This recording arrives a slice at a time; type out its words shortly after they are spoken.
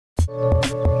Hello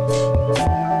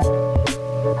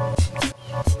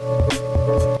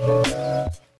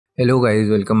guys,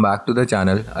 welcome back to the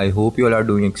channel. I hope you all are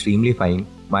doing extremely fine.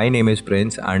 My name is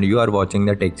Prince and you are watching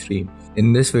TheTechStream.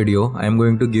 In this video, I am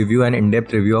going to give you an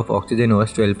in-depth review of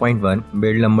OxygenOS 12.1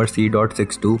 build number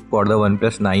C.62 for the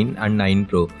Oneplus 9 and 9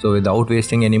 Pro. So without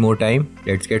wasting any more time,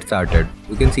 let's get started.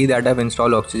 You can see that I have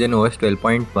installed OxygenOS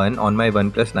 12.1 on my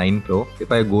Oneplus 9 Pro.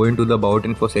 If I go into the About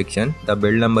Info section, the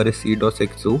build number is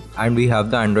C.62 and we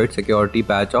have the Android security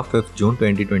patch of 5th June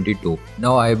 2022.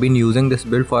 Now I have been using this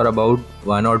build for about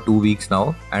 1 or 2 weeks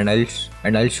now, and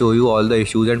I'll show you all the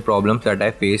issues and problems that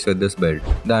I faced with this build.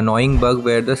 The annoying bug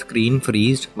where the screen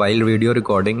freezed while video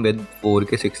recording with 4K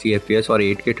 60fps or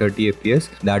 8K 30fps,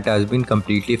 that has been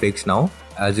completely fixed now.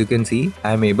 As you can see,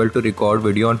 I am able to record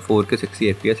video on 4K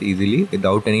 60fps easily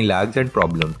without any lags and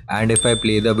problems. And if I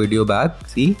play the video back,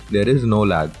 see, there is no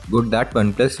lag. Good that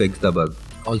OnePlus fixed the bug.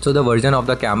 Also, the version of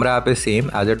the camera app is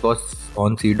same as it was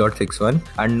on C.61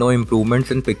 and no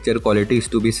improvements in picture quality is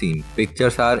to be seen.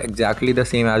 Pictures are exactly the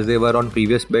same as they were on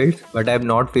previous builds, but I have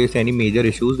not faced any major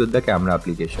issues with the camera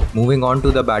application. Moving on to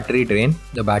the battery drain.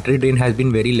 The battery drain has been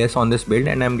very less on this build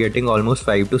and I am getting almost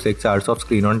 5 to 6 hours of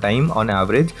screen on time on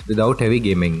average without heavy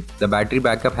gaming. The battery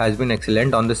backup has been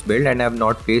excellent on this build and I have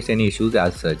not faced any issues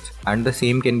as such. And the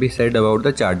same can be said about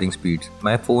the charging speeds.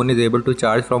 My phone is able to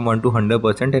charge from 1 to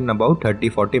 100% in about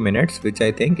 30-40 minutes, which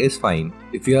I think is fine.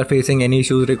 If you are facing any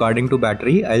issues regarding to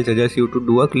battery, I'll suggest you to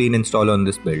do a clean install on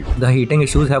this build. The heating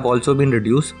issues have also been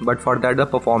reduced, but for that the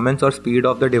performance or speed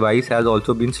of the device has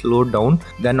also been slowed down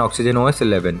than OxygenOS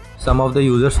 11. Some of the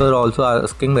users were also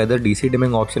asking whether DC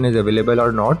dimming option is available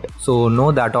or not. So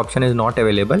no, that option is not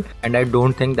available and I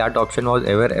don't think that option was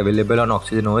ever available on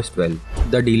OxygenOS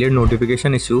 12. The delayed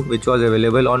notification issue, which was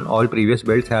available on all previous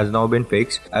builds, has now been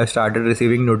fixed. I've started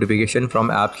receiving notification from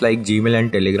apps like Gmail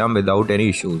and Telegram without any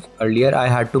issues. Earlier I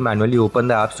had to manually open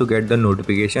the apps to get the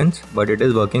notifications, but it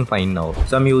is working fine now.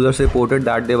 Some users reported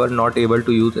that they were not able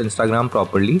to use Instagram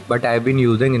properly, but I've been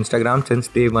using Instagram since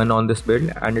day 1 on this build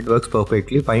and it works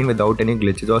perfectly fine without any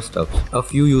glitches or stuff. A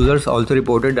few users also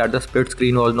reported that the split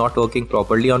screen was not working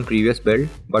properly on previous build,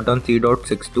 but on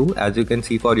C.62, as you can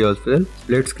see for yourself,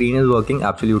 split screen is working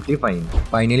absolutely fine.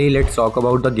 Finally, let's talk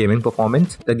about the gaming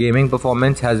performance. The gaming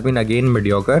performance has been again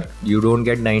mediocre. You don't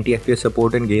get 90 FPS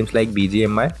support in games like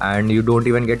BGMI and you don't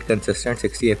even get consistent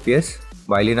 60 FPS,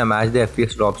 while in a match the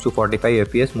FPS drops to 45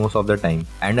 FPS most of the time.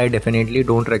 And I definitely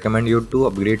don't recommend you to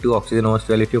upgrade to OxygenOS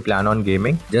 12 if you plan on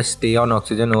gaming. Just stay on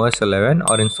OxygenOS 11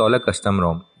 or install a custom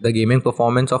ROM. The gaming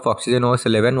performance of OxygenOS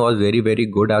 11 was very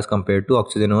good as compared to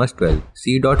OxygenOS 12.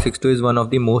 C.62 is one of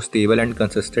the most stable and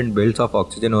consistent builds of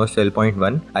OxygenOS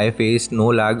 12.1. I faced no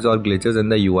lags or glitches in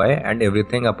the UI and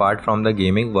everything apart from the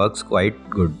gaming works quite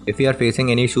good. If you are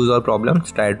facing any issues or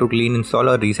problems, try to clean install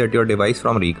or reset your device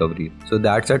from recovery. So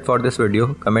that's it for this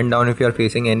video. Comment down if you are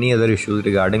facing any other issues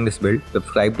regarding this build.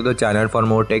 Subscribe to the channel for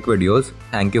more tech videos.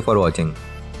 Thank you for watching.